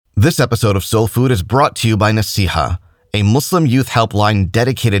This episode of Soul Food is brought to you by Nasiha, a Muslim youth helpline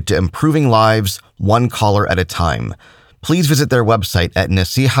dedicated to improving lives one caller at a time. Please visit their website at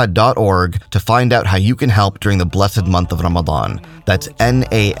nasiha.org to find out how you can help during the blessed month of Ramadan. That's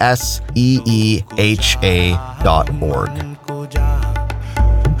NASEEHA.org.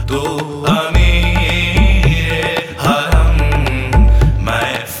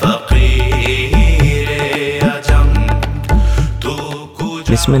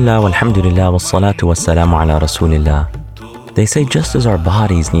 Bismillah walhamdulillah wassalatu wassalamu ala rasulillah. They say just as our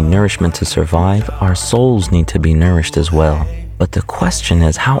bodies need nourishment to survive, our souls need to be nourished as well. But the question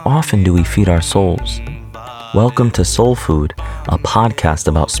is, how often do we feed our souls? Welcome to Soul Food, a podcast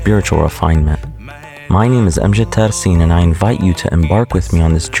about spiritual refinement. My name is Amjad Tarsin, and I invite you to embark with me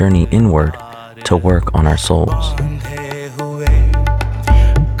on this journey inward to work on our souls.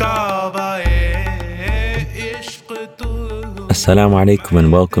 Assalamu alaikum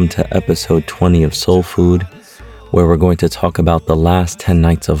and welcome to episode 20 of Soul Food, where we're going to talk about the last 10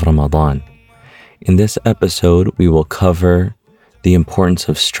 nights of Ramadan. In this episode, we will cover the importance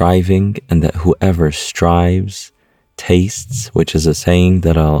of striving and that whoever strives tastes, which is a saying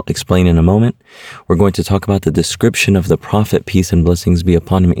that I'll explain in a moment. We're going to talk about the description of the Prophet, peace and blessings be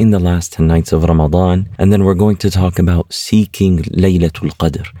upon him, in the last 10 nights of Ramadan. And then we're going to talk about seeking Laylatul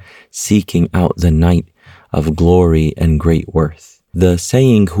Qadr, seeking out the night of glory and great worth. The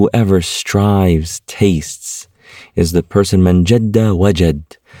saying, whoever strives tastes, is the person man jadda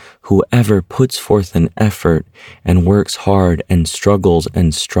wajad. Whoever puts forth an effort and works hard and struggles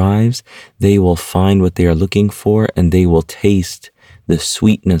and strives, they will find what they are looking for and they will taste the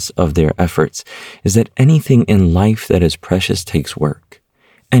sweetness of their efforts. Is that anything in life that is precious takes work.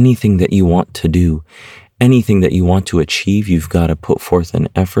 Anything that you want to do, anything that you want to achieve, you've got to put forth an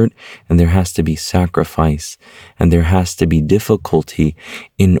effort, and there has to be sacrifice, and there has to be difficulty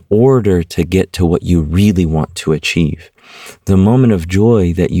in order to get to what you really want to achieve. The moment of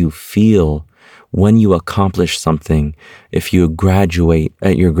joy that you feel when you accomplish something, if you graduate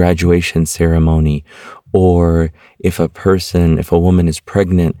at your graduation ceremony, or if a woman is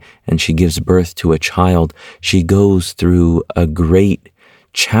pregnant and she gives birth to a child, she goes through a great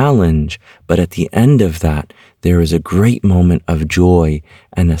challenge, but at the end of that, there is a great moment of joy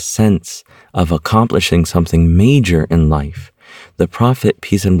and a sense of accomplishing something major in life. The Prophet,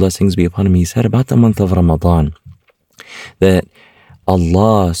 peace and blessings be upon him, he said about the month of Ramadan that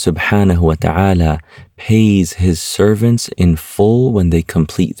Allah subhanahu wa ta'ala pays his servants in full when they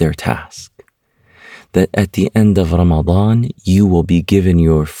complete their task. That at the end of Ramadan, you will be given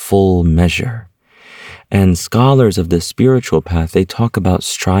your full measure. And scholars of the spiritual path, they talk about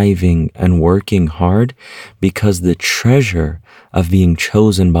striving and working hard because the treasure of being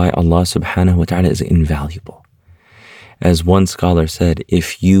chosen by Allah subhanahu wa ta'ala is invaluable. As one scholar said,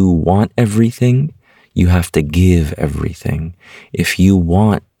 if you want everything, you have to give everything. If you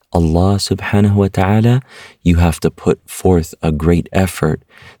want Allah subhanahu wa ta'ala, you have to put forth a great effort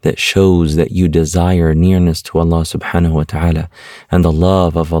that shows that you desire nearness to Allah subhanahu wa ta'ala and the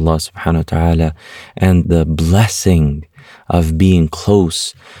love of Allah subhanahu wa ta'ala and the blessing of being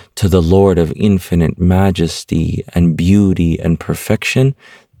close to the Lord of infinite majesty and beauty and perfection.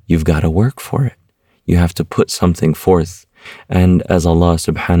 You've got to work for it. You have to put something forth. And as Allah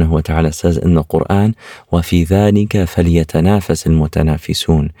subhanahu wa ta'ala says in the Quran, وَفِي ذَلِكَ فَلْيَتَنَافَسِ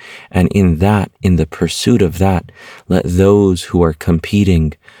الْمُتَنَافِسُونَ. And in the pursuit of that, let those who are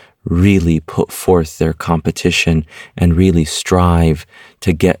competing really put forth their competition and really strive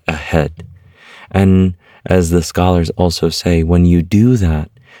to get ahead. And as the scholars also say, when you do that,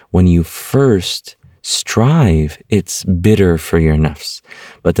 when you first strive, it's bitter for your nafs.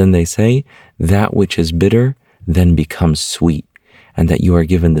 But then they say, that which is bitter then becomes sweet, and that you are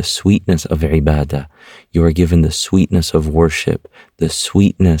given the sweetness of ibadah, you are given the sweetness of worship, the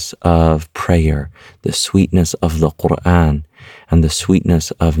sweetness of prayer, the sweetness of the Quran, and the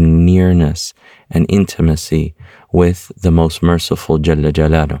sweetness of nearness and intimacy with the most merciful Jalla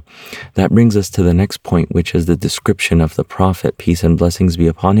Jalaluh. That brings us to the next point, which is the description of the Prophet, peace and blessings be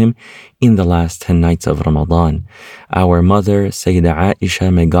upon him, in the last 10 nights of Ramadan. Our mother, Sayyidah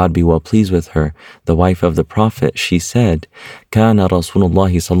Aisha, may God be well pleased with her, the wife of the Prophet, she said, كان رسول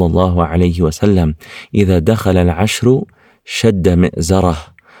الله صلى الله عليه وسلم إذا دخل العشر شد مئزره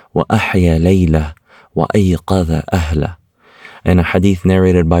وأحيا ليله وأيقظ أهله. In a hadith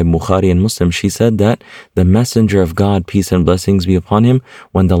narrated by Bukhari and Muslim, she said that the Messenger of God, peace and blessings be upon him,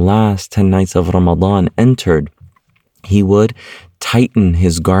 when the last 10 nights of Ramadan entered, he would tighten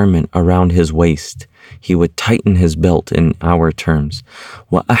his garment around his waist. He would tighten his belt in our terms.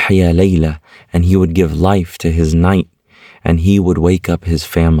 وَأَحْيَا لَيْلَةً. And he would give life to his night. and he would wake up his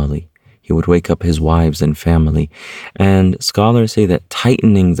family. He would wake up his wives and family. And scholars say that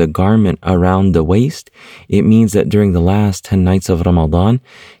tightening the garment around the waist, it means that during the last 10 nights of Ramadan,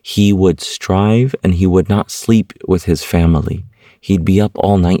 he would strive and he would not sleep with his family. He'd be up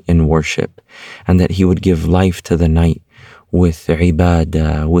all night in worship, and that he would give life to the night with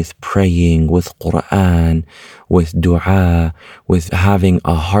ibadah, with praying, with Quran, with dua, with having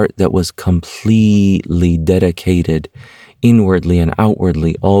a heart that was completely dedicated inwardly and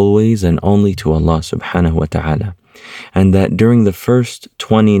outwardly, always and only to Allah subhanahu wa ta'ala. And that during the first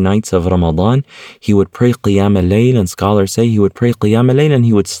 20 nights of Ramadan, he would pray Qiyam al-Layl, and scholars say he would pray Qiyam al-Layl and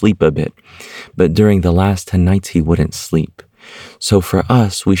he would sleep a bit. But during the last 10 nights, he wouldn't sleep. So for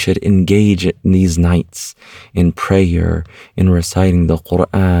us, we should engage in these nights in prayer, in reciting the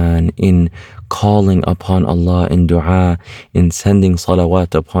Quran, in calling upon Allah in dua, in sending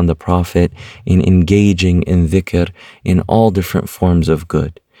salawat upon the Prophet, in engaging in dhikr, in all different forms of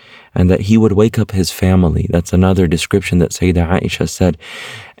good. And that he would wake up his family. That's another description that Sayyidah Aisha said.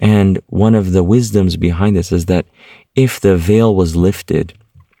 And one of the wisdoms behind this is that if the veil was lifted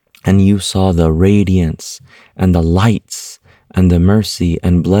and you saw the radiance and the lights and the mercy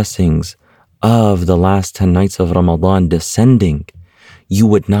and blessings of the last 10 nights of Ramadan descending, you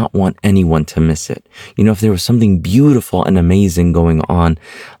would not want anyone to miss it. You know, if there was something beautiful and amazing going on,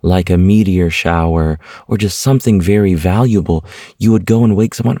 like a meteor shower or just something very valuable, you would go and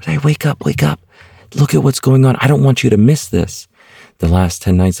wake someone up, say, wake up, look at what's going on. I don't want you to miss this. The last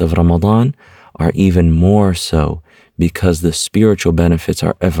 10 nights of Ramadan are even more so because the spiritual benefits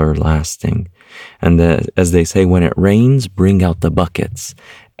are everlasting. And as they say, when it rains, bring out the buckets.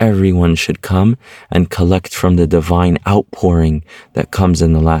 Everyone should come and collect from the divine outpouring that comes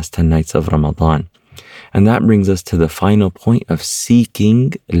in the last 10 nights of Ramadan. And that brings us to the final point of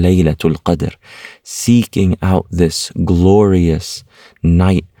seeking Laylatul Qadr, seeking out this glorious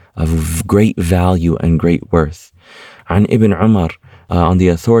night of great value and great worth. And Ibn Umar, on the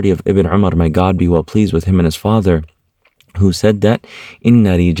authority of Ibn Umar, may God be well pleased with him and his father, who said that إن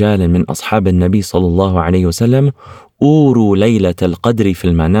رجالا من أصحاب النبي صلى الله عليه وسلم أوروا ليلة القدر في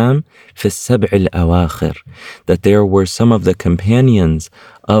المنام في السبع الأواخر, that there were some of the companions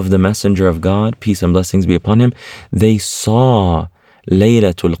of the Messenger of God, peace and blessings be upon him, they saw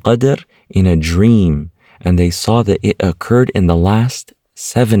Laylatul Qadr in a dream, and they saw that it occurred in the last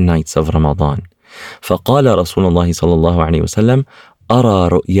 7 nights of Ramadan. فقال رسول الله صلى الله عليه وسلم أرى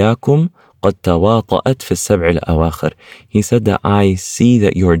رؤياكم قد تواطأت في السبع الأواخر. He said that I see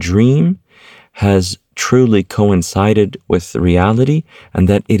that your dream has truly coincided with reality, and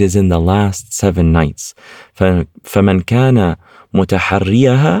that it is in the last 7 nights. فمن كان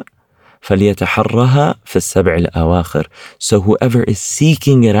متحريها فليتحرها في السبع الأواخر. So whoever is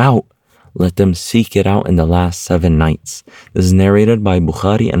seeking it out, let them seek it out in the last 7 nights. This is narrated by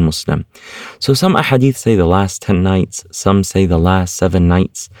Bukhari and Muslim. So some ahadith say the last 10 nights, some say the last 7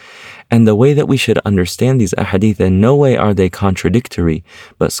 nights. And the way that we should understand these ahadith, in no way are they contradictory,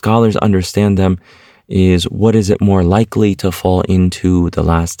 but scholars understand them is, what is it more likely to fall into, the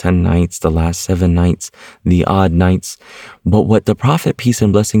last 10 nights, the last 7 nights, the odd nights? But what the Prophet, peace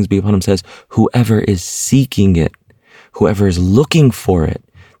and blessings be upon him, says, whoever is seeking it, whoever is looking for it,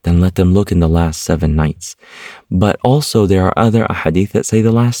 then let them look in the last 7 nights. But also there are other ahadith that say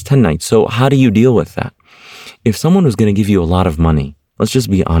the last 10 nights. So how do you deal with that? If someone was going to give you a lot of money, let's just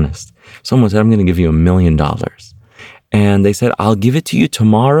be honest. Someone said, I'm going to give you $1 million. And they said, I'll give it to you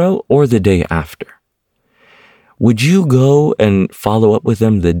tomorrow or the day after. Would you go and follow up with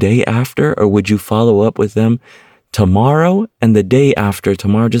them the day after, or would you follow up with them tomorrow and the day after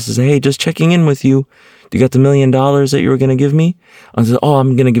tomorrow, just to say, hey, just checking in with you. Do you got the $1 million that you were going to give me? I said, oh,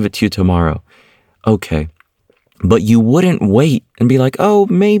 I'm going to give it to you tomorrow. Okay. But you wouldn't wait and be like, oh,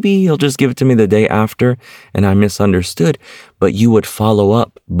 maybe he'll just give it to me the day after and I misunderstood. But you would follow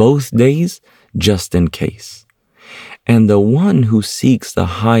up both days just in case. And the one who seeks the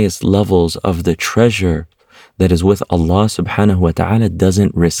highest levels of the treasure that is with Allah subhanahu wa ta'ala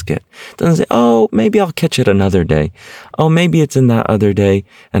doesn't risk it. Doesn't say, oh, maybe I'll catch it another day. Oh, maybe it's in that other day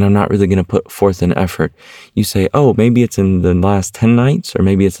and I'm not really going to put forth an effort. You say, oh, maybe it's in the last 10 nights or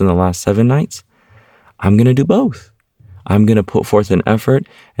maybe it's in the last 7 nights. I'm going to do both. I'm going to put forth an effort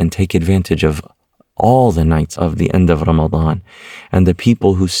and take advantage of all the nights of the end of Ramadan. And the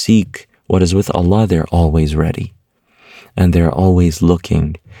people who seek what is with Allah, they're always ready. And they're always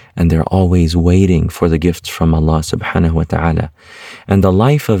looking, and they're always waiting for the gifts from Allah subhanahu wa ta'ala. And the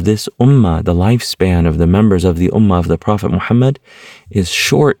life of this ummah, the lifespan of the members of the ummah of the Prophet Muhammad is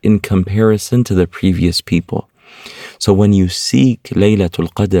short in comparison to the previous people. So when you seek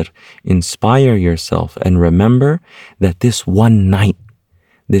Laylatul Qadr, inspire yourself and remember that this one night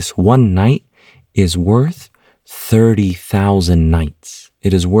is worth 30,000 nights.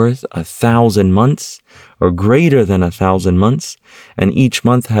 It is worth 1,000 months or greater than 1,000 months. And each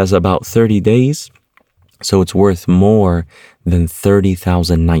month has about 30 days. So it's worth more than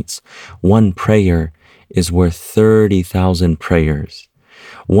 30,000 nights. One prayer is worth 30,000 prayers.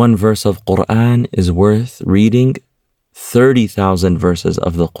 One verse of Quran is worth reading 30,000 verses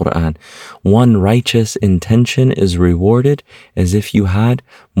of the Quran. One righteous intention is rewarded as if you had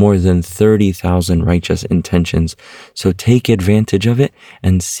more than 30,000 righteous intentions. So take advantage of it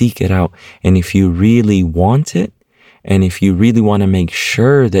and seek it out. And if you really want it, and if you really want to make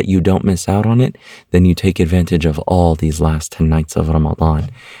sure that you don't miss out on it, then you take advantage of all these last 10 nights of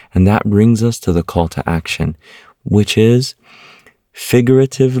Ramadan. And that brings us to the call to action, which is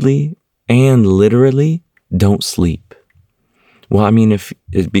figuratively and literally, don't sleep. Well, I mean, if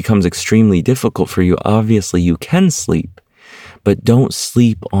it becomes extremely difficult for you, obviously you can sleep, but don't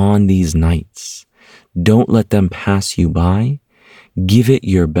sleep on these nights. Don't let them pass you by. Give it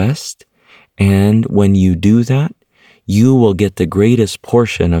your best. And when you do that, you will get the greatest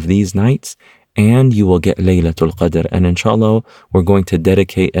portion of these nights and you will get Laylatul Qadr. And inshallah, we're going to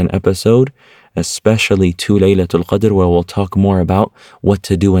dedicate an episode especially to Laylatul Qadr where we'll talk more about what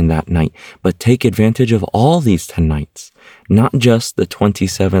to do in that night. But take advantage of all these 10 nights, not just the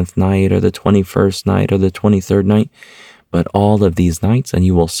 27th night or the 21st night or the 23rd night, but all of these nights, and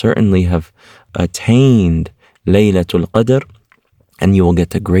you will certainly have attained Laylatul Qadr and you will get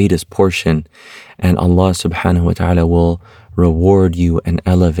the greatest portion, and Allah subhanahu wa ta'ala will reward you and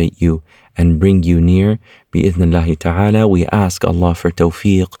elevate you and bring you near bi'idhnillahi ta'ala. We ask Allah for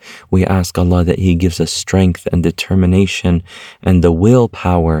tawfiq. We ask Allah that He gives us strength and determination and the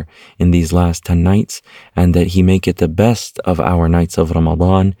willpower in these last 10 nights, and that He make it the best of our nights of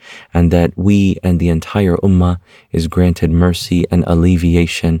Ramadan, and that we and the entire ummah is granted mercy and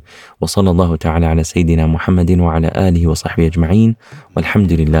alleviation. Wa sallallahu ta'ala ala Sayyidina Muhammadin wa ala alihi wa sahbihi ajma'in.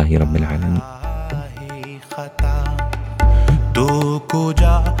 Walhamdulillahi Rabbil Alameen.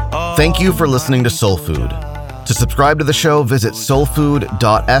 Thank you for listening to Soul Food. To subscribe to the show, visit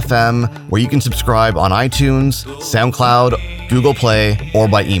soulfood.fm, where you can subscribe on iTunes, SoundCloud, Google Play, or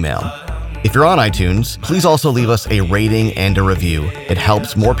by email. If you're on iTunes, please also leave us a rating and a review. It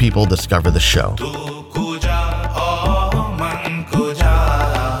helps more people discover the show.